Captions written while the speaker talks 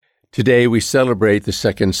Today we celebrate the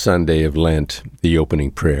second Sunday of Lent, the opening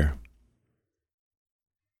prayer.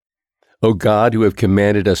 O God, who have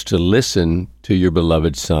commanded us to listen to your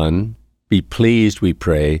beloved Son, be pleased, we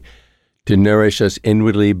pray, to nourish us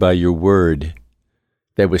inwardly by your word,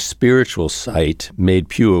 that with spiritual sight made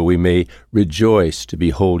pure we may rejoice to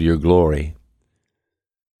behold your glory.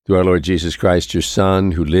 Through our Lord Jesus Christ, your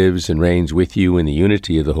Son, who lives and reigns with you in the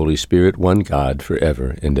unity of the Holy Spirit, one God,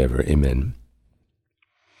 forever and ever. Amen.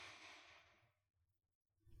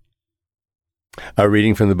 Our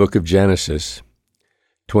reading from the book of Genesis,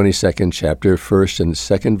 22nd chapter, 1st and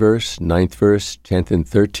 2nd verse, 9th verse, 10th and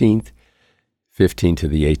 13th, 15th to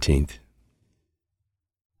the 18th.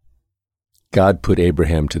 God put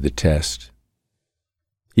Abraham to the test.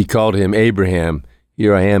 He called him, Abraham.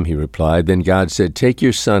 Here I am, he replied. Then God said, take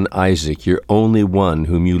your son Isaac, your only one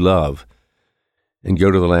whom you love, and go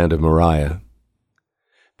to the land of Moriah.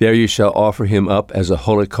 There you shall offer him up as a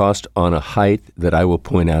holocaust on a height that I will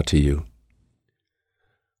point out to you.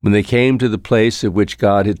 When they came to the place of which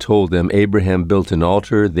God had told them, Abraham built an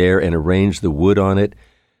altar there and arranged the wood on it.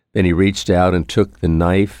 Then he reached out and took the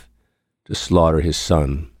knife to slaughter his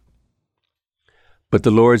son. But the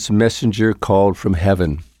Lord's messenger called from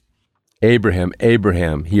heaven, Abraham,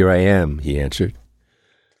 Abraham, here I am, he answered.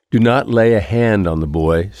 Do not lay a hand on the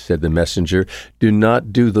boy, said the messenger. Do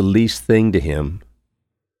not do the least thing to him.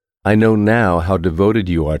 I know now how devoted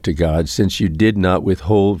you are to God, since you did not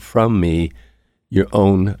withhold from me your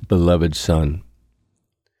own beloved son.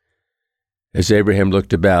 As Abraham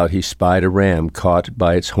looked about, he spied a ram caught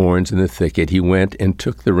by its horns in the thicket. He went and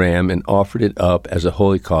took the ram and offered it up as a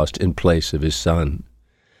holocaust in place of his son.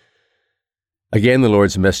 Again the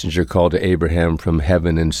Lord's messenger called to Abraham from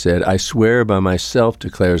heaven and said, I swear by myself,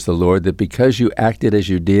 declares the Lord, that because you acted as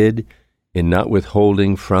you did in not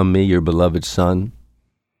withholding from me your beloved son,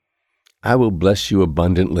 I will bless you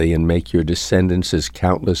abundantly and make your descendants as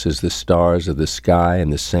countless as the stars of the sky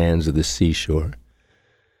and the sands of the seashore.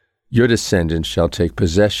 Your descendants shall take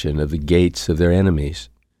possession of the gates of their enemies,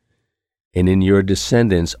 and in your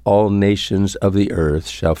descendants all nations of the earth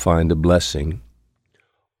shall find a blessing.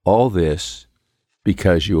 All this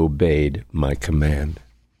because you obeyed my command.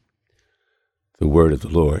 The word of the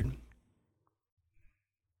Lord.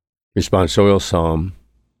 Responsorial Psalm.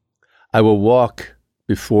 I will walk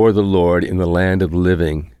before the Lord in the land of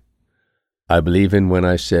living. I believe in when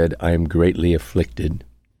I said, I am greatly afflicted.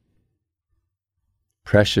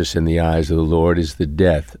 Precious in the eyes of the Lord is the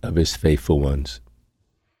death of his faithful ones.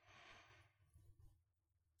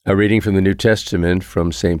 A reading from the New Testament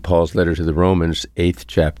from St. Paul's letter to the Romans, 8th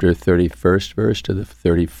chapter, 31st verse to the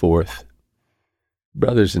 34th.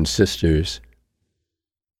 Brothers and sisters,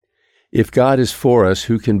 if God is for us,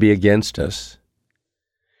 who can be against us?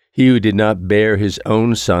 He who did not bear his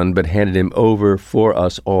own son, but handed him over for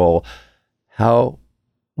us all, how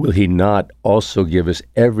will he not also give us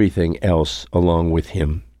everything else along with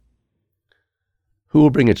him? Who will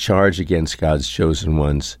bring a charge against God's chosen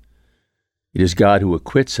ones? It is God who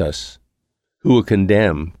acquits us. Who will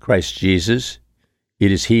condemn? Christ Jesus?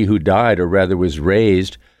 It is he who died, or rather was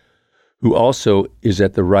raised, who also is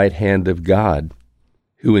at the right hand of God,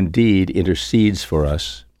 who indeed intercedes for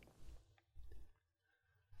us.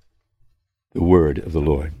 The word of the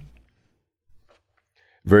Lord.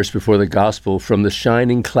 Verse before the gospel, from the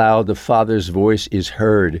shining cloud the Father's voice is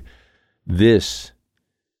heard. This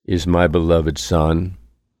is my beloved Son.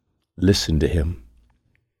 Listen to him.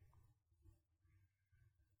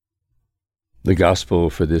 The gospel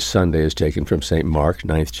for this Sunday is taken from St. Mark,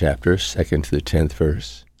 9th chapter, 2nd to the 10th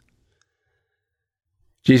verse.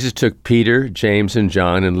 Jesus took Peter, James, and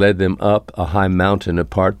John and led them up a high mountain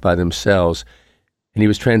apart by themselves, and he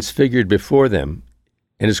was transfigured before them,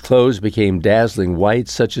 and his clothes became dazzling white,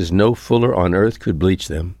 such as no fuller on earth could bleach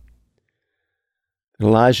them. And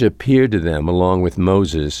Elijah appeared to them along with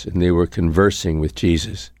Moses, and they were conversing with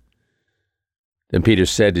Jesus. Then Peter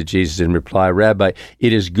said to Jesus in reply, Rabbi,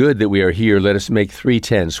 it is good that we are here. Let us make 3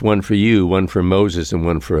 tents, one for you, one for Moses, and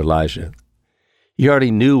one for Elijah. He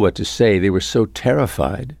hardly knew what to say. They were so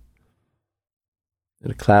terrified.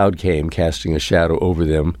 And a cloud came, casting a shadow over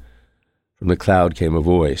them. From the cloud came a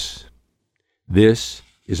voice. This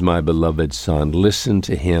is my beloved Son. Listen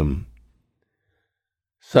to him.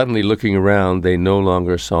 Suddenly looking around, they no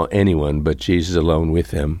longer saw anyone but Jesus alone with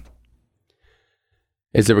them.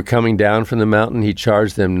 As they were coming down from the mountain, he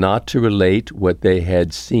charged them not to relate what they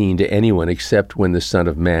had seen to anyone except when the Son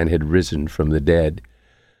of Man had risen from the dead.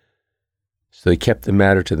 So they kept the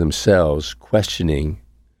matter to themselves, questioning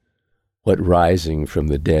what rising from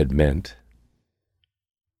the dead meant.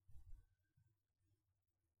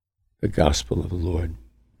 The Gospel of the Lord.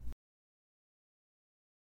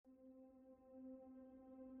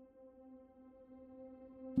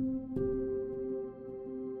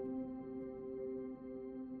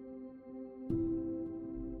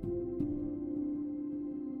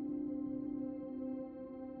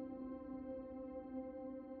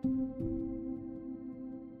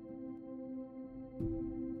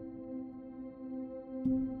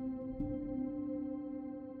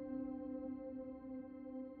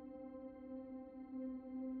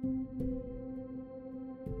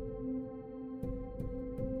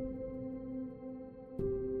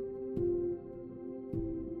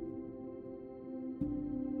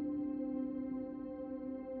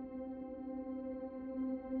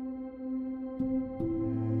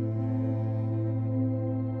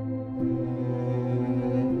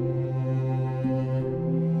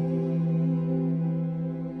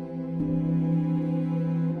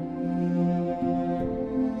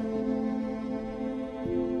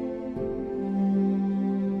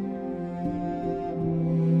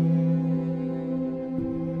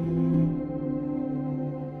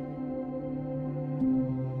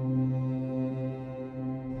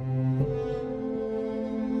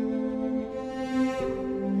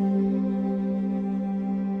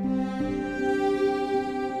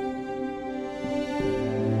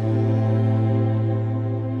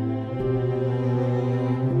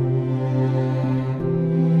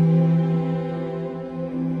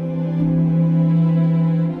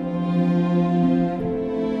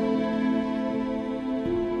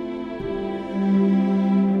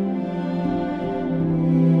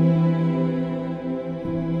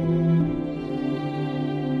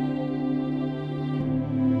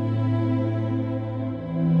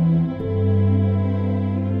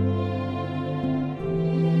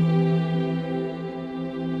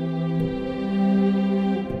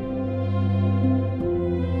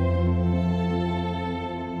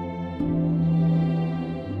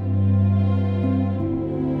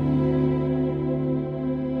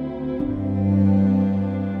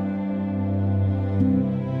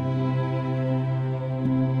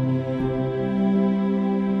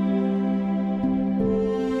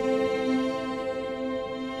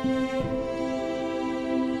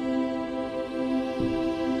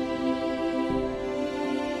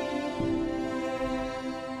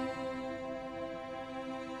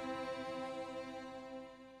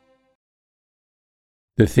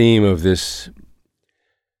 The theme of this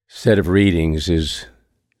set of readings is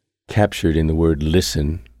captured in the word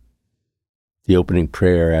listen. The opening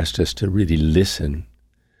prayer asked us to really listen.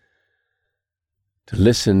 To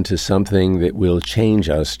listen to something that will change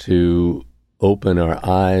us, to open our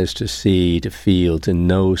eyes to see, to feel, to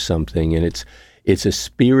know something. And it's a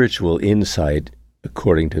spiritual insight,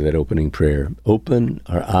 according to that opening prayer. Open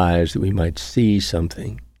our eyes that we might see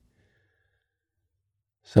something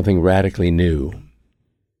radically new.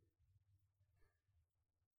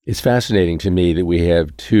 It's fascinating to me that we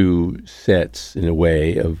have two sets, in a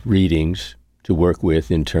way, of readings to work with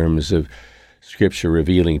in terms of Scripture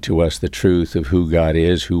revealing to us the truth of who God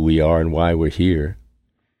is, who we are, and why we're here.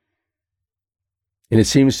 And it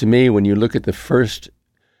seems to me, when you look at the first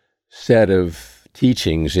set of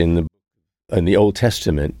teachings in the Old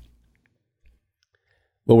Testament,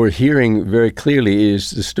 what we're hearing very clearly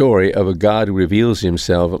is the story of a God who reveals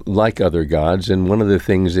himself like other gods, and one of the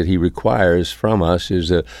things that he requires from us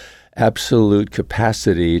is an absolute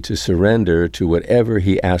capacity to surrender to whatever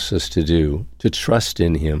he asks us to do, to trust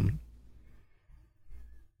in him.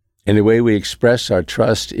 And the way we express our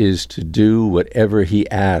trust is to do whatever he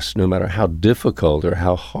asks, no matter how difficult or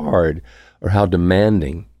how hard or how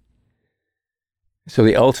demanding. So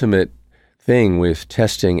the ultimate thing with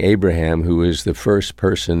testing Abraham, who is the first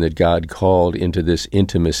person that God called into this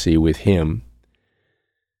intimacy with him,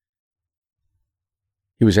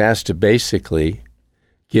 he was asked to basically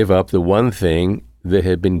give up the one thing that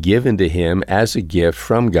had been given to him as a gift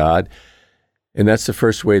from God, and that's the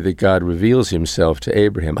first way that God reveals himself to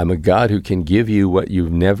Abraham. I'm a God who can give you what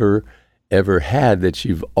you've never, ever had, that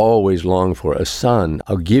you've always longed for, a son.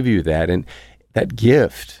 I'll give you that, and that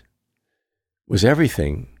gift was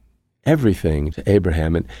everything to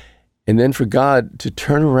Abraham. And then for God to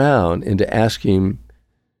turn around and to ask him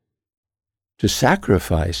to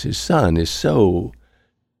sacrifice his son is so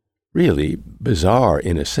really bizarre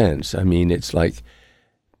in a sense. I mean, it's like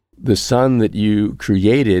the son that you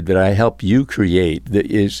created, that I helped you create, that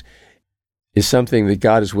is something that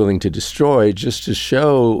God is willing to destroy just to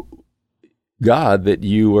show God that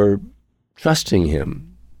you are trusting him.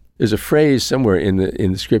 There's a phrase somewhere in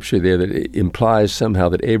the scripture there that implies somehow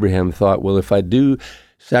that Abraham thought, well, if I do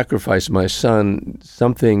sacrifice my son,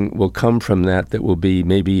 something will come from that will be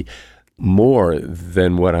maybe more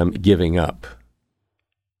than what I'm giving up.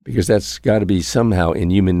 Because that's got to be somehow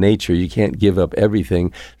in human nature. You can't give up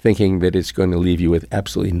everything thinking that it's going to leave you with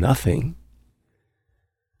absolutely nothing.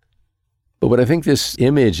 But what I think this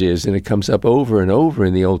image is, and it comes up over and over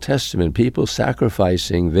in the Old Testament, people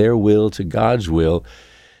sacrificing their will to God's will,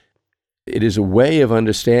 It is a way of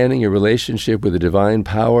understanding a relationship with a divine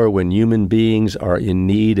power when human beings are in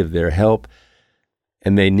need of their help,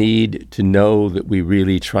 and they need to know that we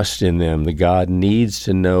really trust in them. The God needs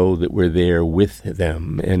to know that we're there with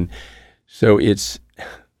them. And so it's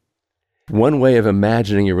one way of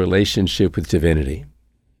imagining a relationship with divinity.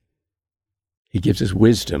 He gives us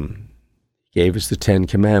wisdom. He gave us the 10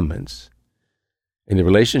 Commandments. And the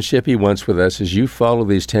relationship he wants with us is you follow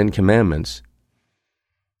these 10 Commandments,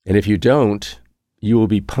 and if you don't, you will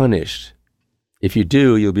be punished. If you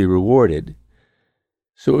do, you'll be rewarded.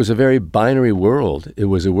 So it was a very binary world. It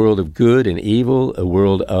was a world of good and evil, a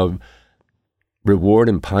world of reward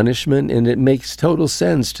and punishment, and it makes total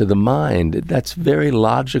sense to the mind. That's very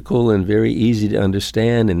logical and very easy to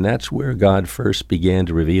understand, and that's where God first began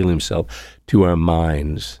to reveal himself to our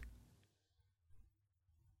minds.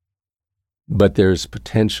 But there's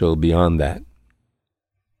potential beyond that.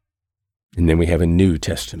 And then we have a New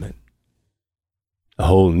Testament, a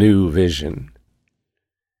whole new vision.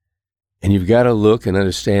 And you've got to look and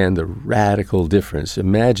understand the radical difference.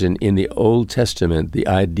 Imagine in the Old Testament, the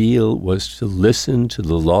ideal was to listen to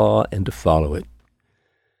the law and to follow it.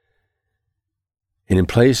 And in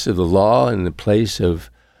place of the law and in the place of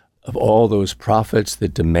all those prophets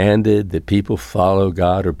that demanded that people follow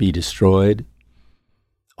God or be destroyed,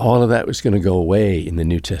 all of that was going to go away in the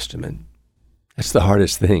New Testament. That's the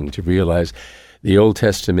hardest thing to realize. The Old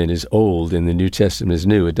Testament is old and the New Testament is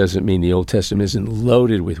new. It doesn't mean the Old Testament isn't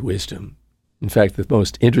loaded with wisdom. In fact, the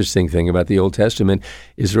most interesting thing about the Old Testament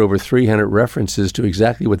is there are over 300 references to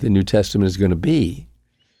exactly what the New Testament is going to be,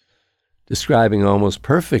 describing almost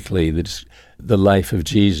perfectly the life of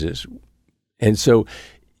Jesus. And so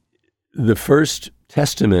the First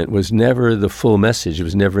Testament was never the full message. It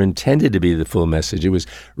was never intended to be the full message. It was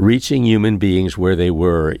reaching human beings where they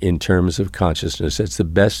were in terms of consciousness. That's the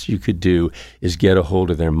best you could do, is get a hold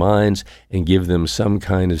of their minds and give them some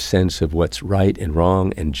kind of sense of what's right and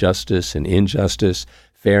wrong and justice and injustice,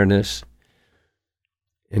 fairness.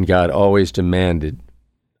 And God always demanded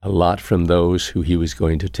a lot from those who he was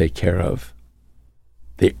going to take care of.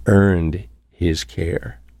 They earned his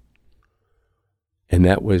care. And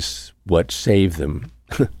that was what saved them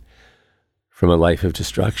from a life of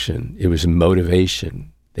destruction. It was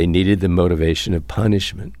motivation. They needed the motivation of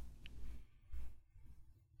punishment.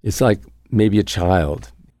 It's like maybe a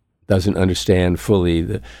child doesn't understand fully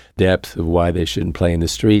the depth of why they shouldn't play in the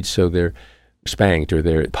street, so they're spanked or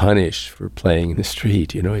they're punished for playing in the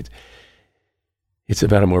street. You know, it's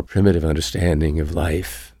about a more primitive understanding of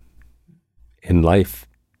life. And life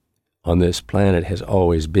on this planet has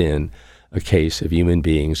always been a case of human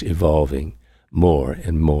beings evolving more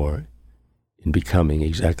and more in becoming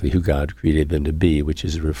exactly who God created them to be, which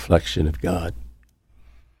is a reflection of God.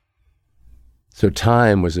 So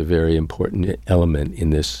time was a very important element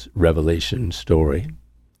in this revelation story.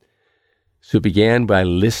 So it began by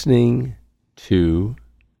listening to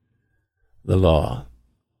the law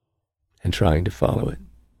and trying to follow it.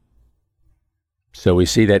 So we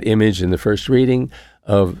see that image in the first reading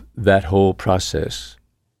of that whole process.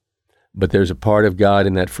 But there's a part of God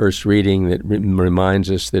in that first reading that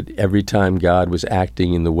reminds us that every time God was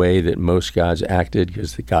acting in the way that most gods acted,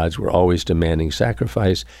 because the gods were always demanding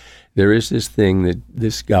sacrifice, there is this thing that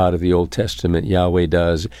this God of the Old Testament, Yahweh,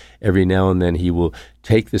 does. Every now and then he will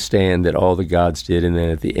take the stand that all the gods did, and then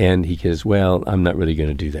at the end he says, well, I'm not really going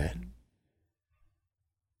to do that.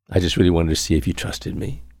 I just really wanted to see if you trusted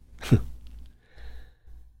me.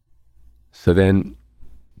 So then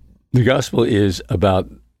the gospel is about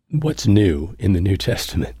what's new in the New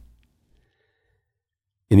Testament.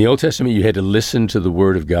 In the Old Testament, you had to listen to the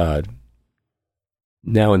Word of God.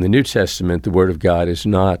 Now, in the New Testament, the Word of God is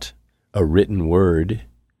not a written word.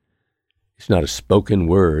 It's not a spoken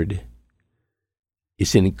word.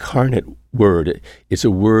 It's an incarnate word. It's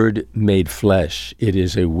a word made flesh. It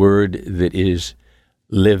is a word that is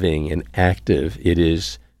living and active. It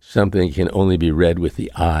is something that can only be read with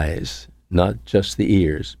the eyes, not just the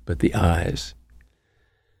ears, but the eyes.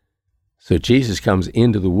 So Jesus comes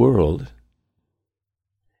into the world,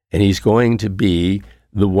 and he's going to be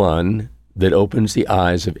the one that opens the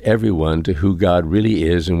eyes of everyone to who God really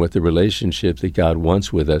is and what the relationship that God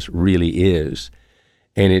wants with us really is.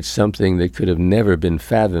 And it's something that could have never been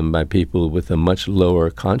fathomed by people with a much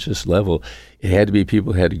lower conscious level. It had to be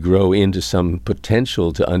people who had to grow into some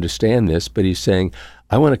potential to understand this, but he's saying,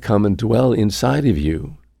 I want to come and dwell inside of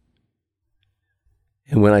you.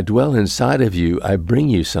 And when I dwell inside of you, I bring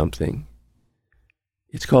you something.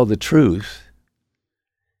 It's called the truth.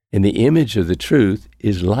 And the image of the truth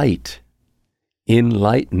is light,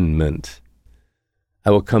 enlightenment.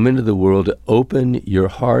 I will come into the world to open your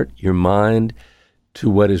heart, your mind, to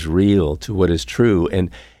what is real, to what is true. And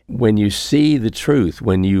when you see the truth,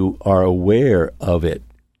 when you are aware of it,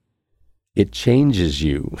 it changes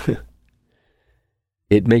you.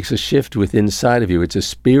 It makes a shift within inside of you. It's a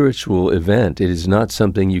spiritual event. It is not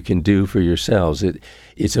something you can do for yourselves.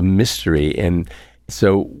 It's a mystery. And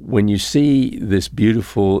so when you see this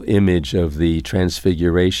beautiful image of the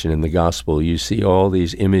transfiguration in the gospel, you see all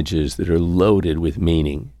these images that are loaded with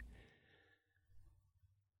meaning.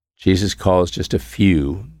 Jesus calls just a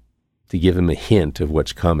few to give him a hint of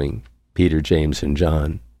what's coming, Peter, James, and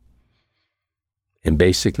John. And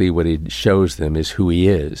basically what he shows them is who he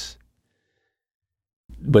is.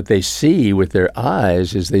 What they see with their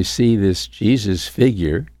eyes is they see this Jesus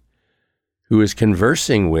figure who is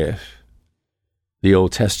conversing with the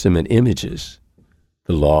Old Testament images,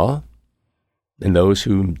 the law, and those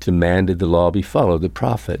who demanded the law be followed, the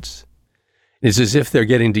prophets. It's as if they're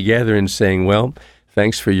getting together and saying, well,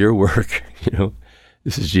 thanks for your work.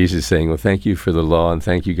 This is Jesus saying, well, thank you for the law and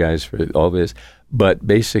thank you guys for all this. But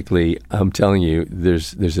basically, I'm telling you,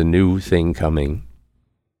 there's a new thing coming.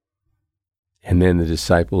 And then the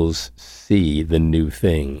disciples see the new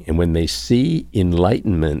thing. And when they see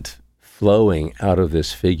enlightenment flowing out of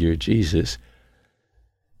this figure, Jesus,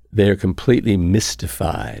 they're completely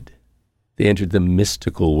mystified. They entered the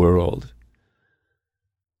mystical world,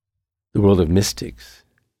 the world of mystics.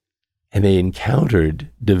 And they encountered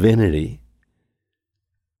divinity.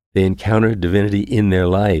 They encountered divinity in their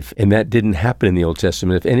life. And that didn't happen in the Old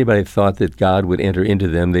Testament. If anybody thought that God would enter into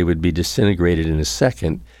them, they would be disintegrated in a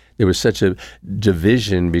second. There was such a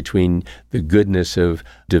division between the goodness of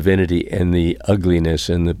divinity and the ugliness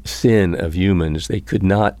and the sin of humans. They could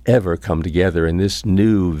not ever come together. And this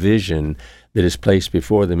new vision that is placed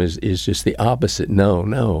before them is just the opposite.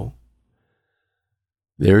 No.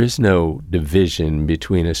 There is no division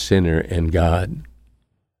between a sinner and God.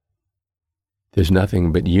 There's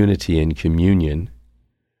nothing but unity and communion.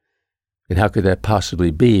 And how could that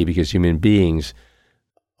possibly be? Because human beings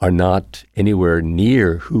are not anywhere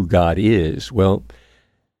near who God is. Well,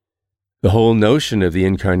 the whole notion of the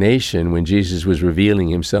incarnation, when Jesus was revealing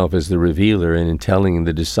himself as the revealer and in telling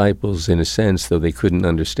the disciples, in a sense, though they couldn't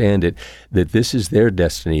understand it, that this is their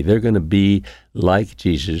destiny. They're going to be like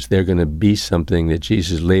Jesus. They're going to be something that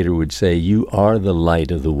Jesus later would say, you are the light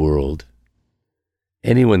of the world.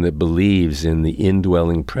 Anyone that believes in the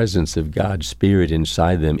indwelling presence of God's Spirit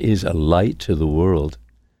inside them is a light to the world.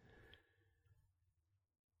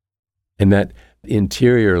 And that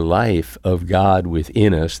interior life of God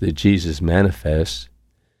within us that Jesus manifests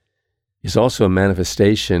is also a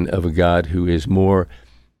manifestation of a God who is more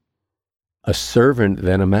a servant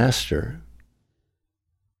than a master.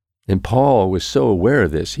 And Paul was so aware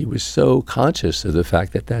of this. He was so conscious of the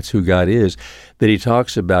fact that that's who God is, that he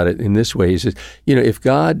talks about it in this way. He says, if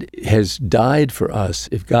God has died for us,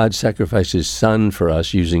 if God sacrificed his Son for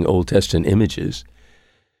us using Old Testament images,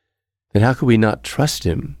 then how could we not trust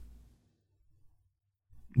him?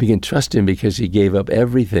 We can trust him because he gave up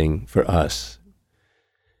everything for us.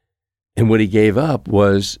 And what he gave up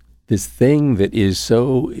was this thing that is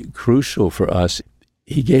so crucial for us.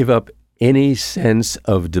 He gave up any sense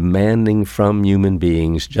of demanding from human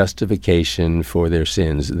beings justification for their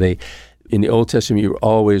sins. In the Old Testament, you were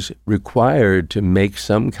always required to make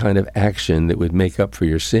some kind of action that would make up for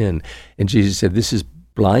your sin. And Jesus said, this is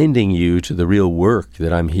blinding you to the real work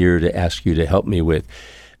that I'm here to ask you to help me with.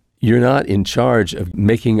 You're not in charge of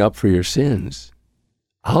making up for your sins.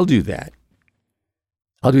 I'll do that.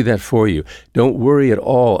 I'll do that for you. Don't worry at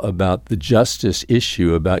all about the justice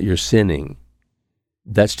issue about your sinning.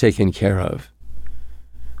 That's taken care of.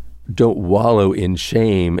 Don't wallow in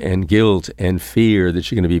shame and guilt and fear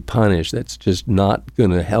that you're going to be punished. That's just not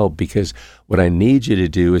going to help, because what I need you to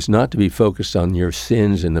do is not to be focused on your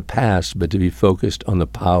sins in the past, but to be focused on the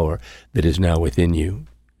power that is now within you.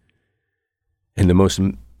 And the most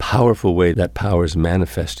powerful way that power is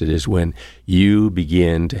manifested is when you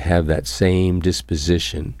begin to have that same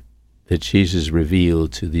disposition that Jesus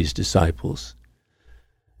revealed to these disciples.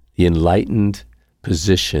 The enlightened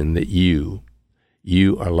position that you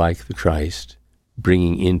are like the Christ,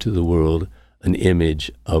 bringing into the world an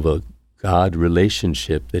image of a God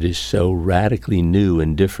relationship that is so radically new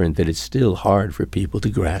and different that it's still hard for people to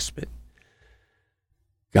grasp it.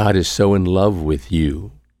 God is so in love with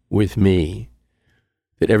you, with me,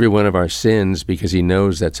 that every one of our sins, because he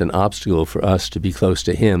knows that's an obstacle for us to be close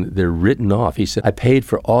to him, they're written off. He said, I paid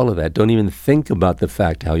for all of that. Don't even think about the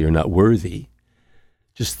fact how you're not worthy.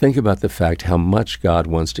 Just think about the fact how much God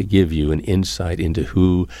wants to give you an insight into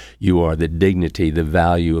who you are, the dignity, the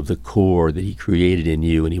value of the core that he created in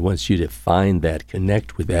you, and he wants you to find that,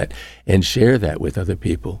 connect with that, and share that with other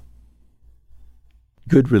people.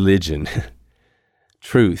 good religion,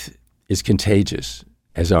 truth, is contagious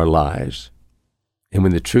as our lives. And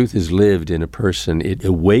when the truth is lived in a person, it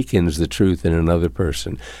awakens the truth in another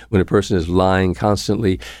person. When a person is lying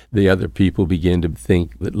constantly, the other people begin to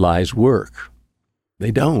think that lies work.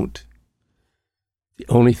 They don't. The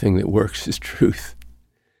only thing that works is truth.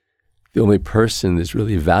 The only person that's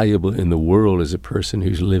really valuable in the world is a person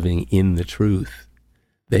who's living in the truth.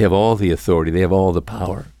 They have all the authority. They have all the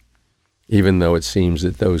power. Even though it seems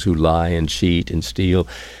that those who lie and cheat and steal,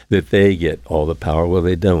 that they get all the power. Well,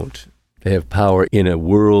 they don't. They have power in a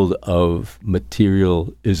world of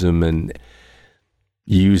materialism and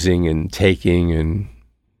using and taking and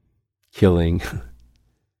killing.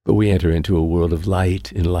 But we enter into a world of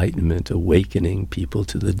light, enlightenment, awakening people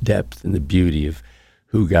to the depth and the beauty of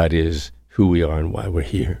who God is, who we are, and why we're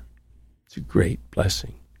here. It's a great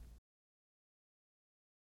blessing.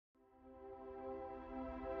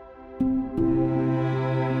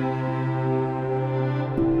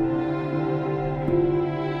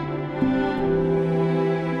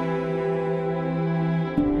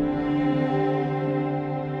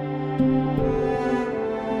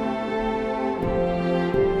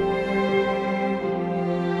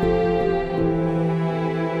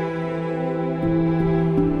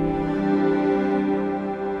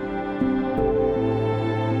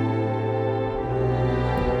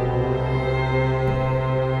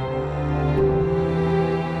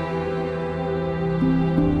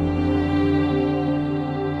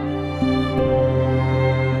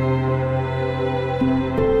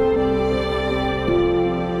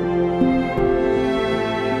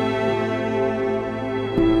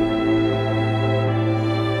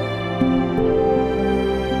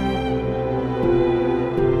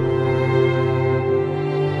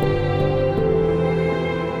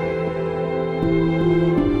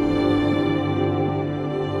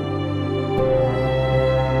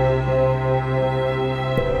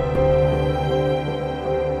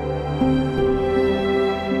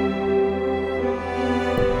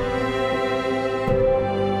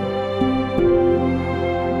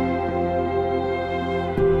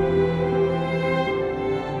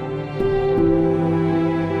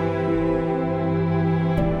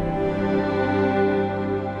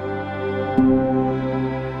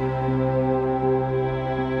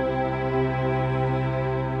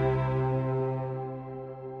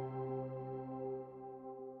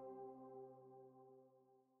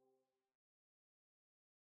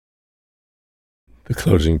 The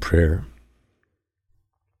closing prayer.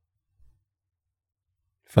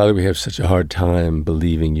 Father, we have such a hard time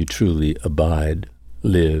believing you truly abide,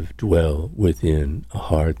 live, dwell within a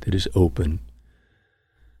heart that is open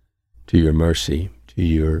to your mercy, to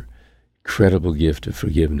your incredible gift of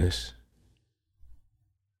forgiveness.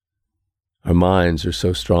 Our minds are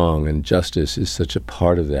so strong, and justice is such a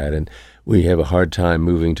part of that, and we have a hard time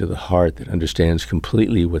moving to the heart that understands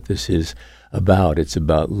completely what this is about. It's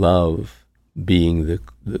about love being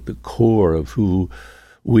the core of who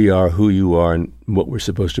we are, who you are, and what we're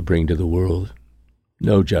supposed to bring to the world.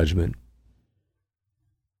 No judgment,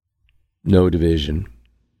 no division,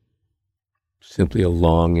 simply a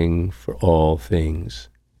longing for all things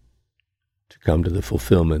to come to the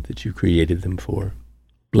fulfillment that you created them for.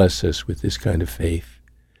 Bless us with this kind of faith.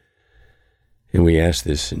 And we ask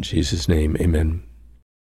this in Jesus' name, amen.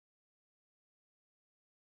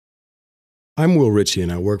 I'm Will Ritchie,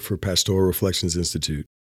 and I work for Pastoral Reflections Institute.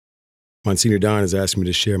 Monsignor Don has asked me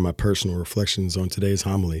to share my personal reflections on today's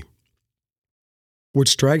homily. What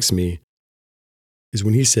strikes me is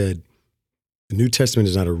when he said, the New Testament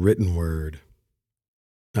is not a written word,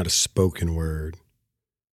 not a spoken word,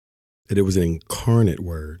 that it was an incarnate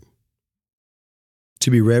word,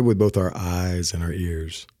 to be read with both our eyes and our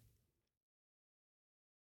ears.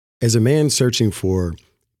 As a man searching for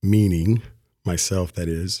meaning, myself that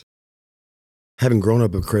is, having grown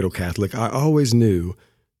up a cradle Catholic, I always knew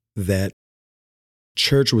that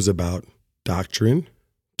church was about doctrine,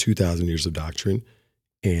 2,000 years of doctrine,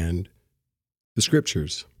 and the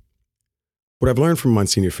scriptures. What I've learned from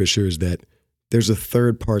Monsignor Fisher is that there's a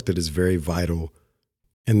third part that is very vital,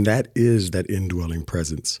 and that is that indwelling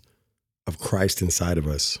presence of Christ inside of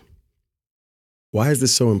us. Why is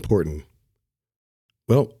this so important?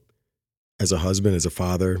 Well, as a husband, as a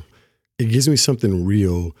father, it gives me something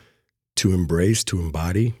real to embrace, to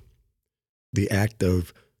embody. The act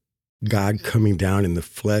of God coming down in the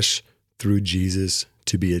flesh through Jesus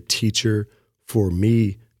to be a teacher for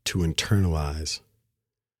me to internalize.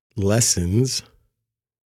 Lessons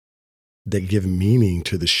that give meaning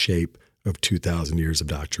to the shape of 2,000 years of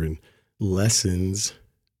doctrine. Lessons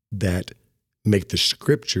that make the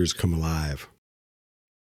scriptures come alive.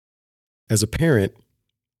 As a parent,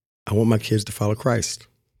 I want my kids to follow Christ.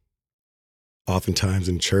 Oftentimes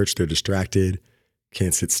in church, they're distracted,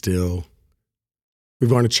 can't sit still. We've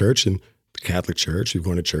gone to church in the Catholic Church. We've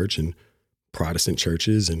gone to church in Protestant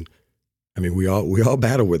churches. And we all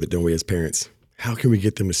battle with it, don't we, as parents? How can we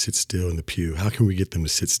get them to sit still in the pew? How can we get them to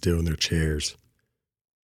sit still in their chairs?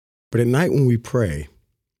 But at night when we pray,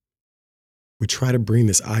 we try to bring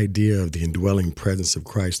this idea of the indwelling presence of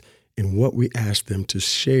Christ in what we ask them to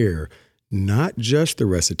share, not just the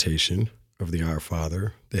recitation of the Our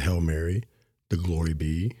Father, the Hail Mary, the Glory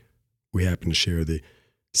Be. We happen to share the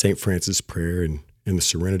St. Francis prayer and the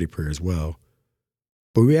Serenity prayer as well.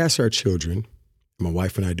 But we ask our children, my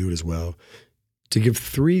wife and I do it as well, to give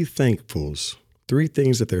 3 thankfuls, 3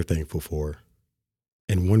 things that they're thankful for,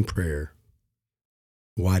 and 1 prayer.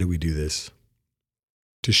 Why do we do this?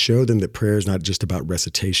 To show them that prayer is not just about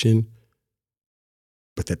recitation,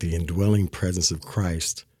 but that the indwelling presence of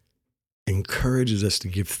Christ encourages us to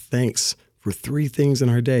give thanks for 3 things in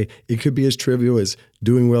our day. It could be as trivial as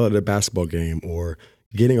doing well at a basketball game, or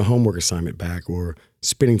getting a homework assignment back, or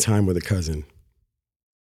spending time with a cousin.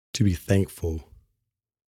 To be thankful.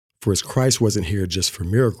 For as Christ wasn't here just for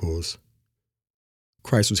miracles,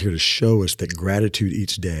 Christ was here to show us that gratitude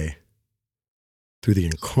each day through the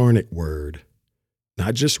incarnate word,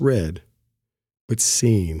 not just read, but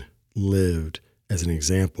seen, lived as an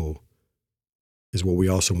example, is what we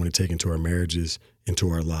also want to take into our marriages, into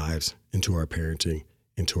our lives, into our parenting,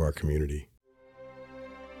 into our community.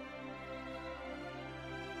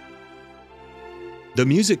 The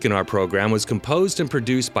music in our program was composed and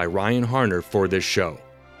produced by Ryan Harner for this show.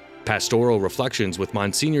 Pastoral Reflections with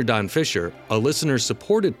Monsignor Don Fisher, a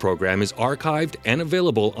listener-supported program, is archived and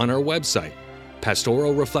available on our website,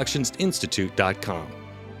 pastoralreflectionsinstitute.com,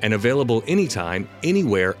 and available anytime,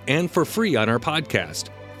 anywhere, and for free on our podcast,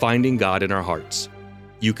 Finding God in Our Hearts.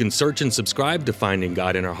 You can search and subscribe to Finding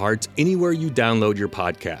God in Our Hearts anywhere you download your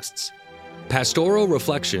podcasts. Pastoral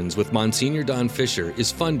Reflections with Monsignor Don Fisher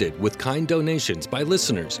is funded with kind donations by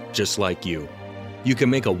listeners just like you. You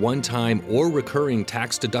can make a one-time or recurring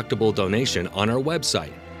tax-deductible donation on our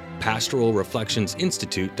website,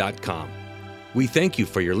 pastoralreflectionsinstitute.com. We thank you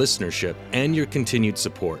for your listenership and your continued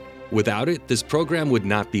support. Without it, this program would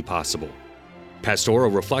not be possible.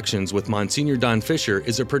 Pastoral Reflections with Monsignor Don Fisher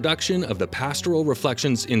is a production of the Pastoral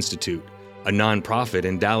Reflections Institute, a nonprofit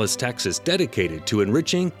in Dallas, Texas dedicated to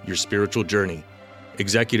enriching your spiritual journey.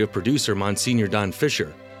 Executive producer Monsignor Don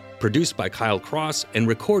Fisher. Produced by Kyle Cross and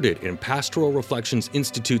recorded in Pastoral Reflections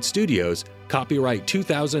Institute Studios, copyright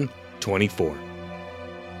 2024.